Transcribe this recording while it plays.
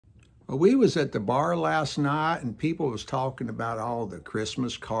Well, we was at the bar last night and people was talking about all the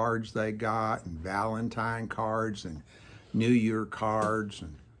Christmas cards they got and Valentine cards and New Year cards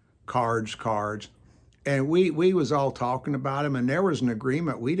and cards. And we was all talking about them, and there was an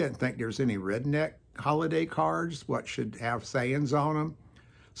agreement. We didn't think there's any redneck holiday cards, what should have sayings on them.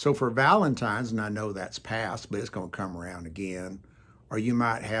 So for Valentine's, and I know that's past, but it's going to come around again, or you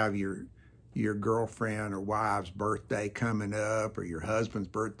might have your girlfriend or wife's birthday coming up, or your husband's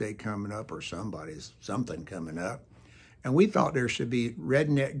birthday coming up, or something coming up. And we thought there should be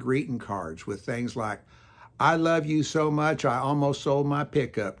redneck greeting cards with things like, I love you so much, I almost sold my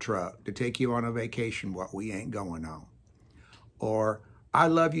pickup truck to take you on a vacation what we ain't going on. Or, I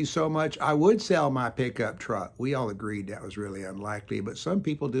love you so much, I would sell my pickup truck. We all agreed that was really unlikely, but some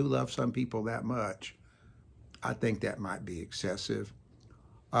people do love some people that much. I think that might be excessive.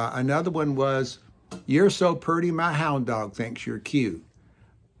 Another one was, you're so pretty, my hound dog thinks you're cute.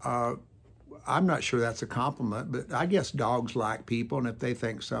 I'm not sure that's a compliment, but I guess dogs like people, and if they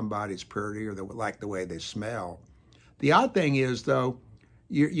think somebody's pretty or they like the way they smell. The odd thing is, though,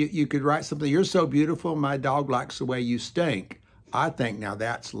 you could write something, you're so beautiful, my dog likes the way you stink. I think now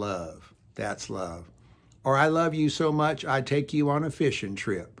that's love. That's love. Or I love you so much, I take you on a fishing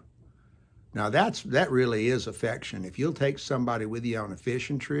trip. Now that really is affection. If you'll take somebody with you on a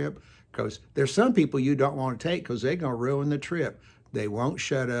fishing trip, because there's some people you don't want to take because they're going to ruin the trip. They won't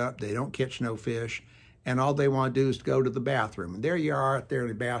shut up. They don't catch no fish. And all they want to do is to go to the bathroom. And there you are out there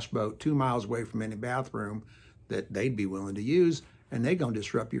in a bass boat 2 miles away from any bathroom that they'd be willing to use, and they're going to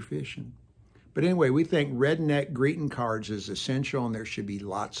disrupt your fishing. But anyway, we think redneck greeting cards is essential, and there should be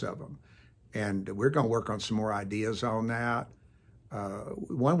lots of them. And we're going to work on some more ideas on that.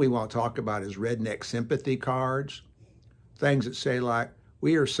 One we want to talk about is redneck sympathy cards. Things that say like,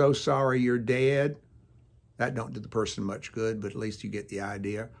 we are so sorry you're dead. That don't do the person much good, but at least you get the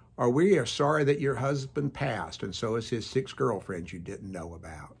idea. Or we are sorry that your husband passed, and so is his 6 girlfriends you didn't know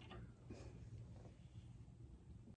about.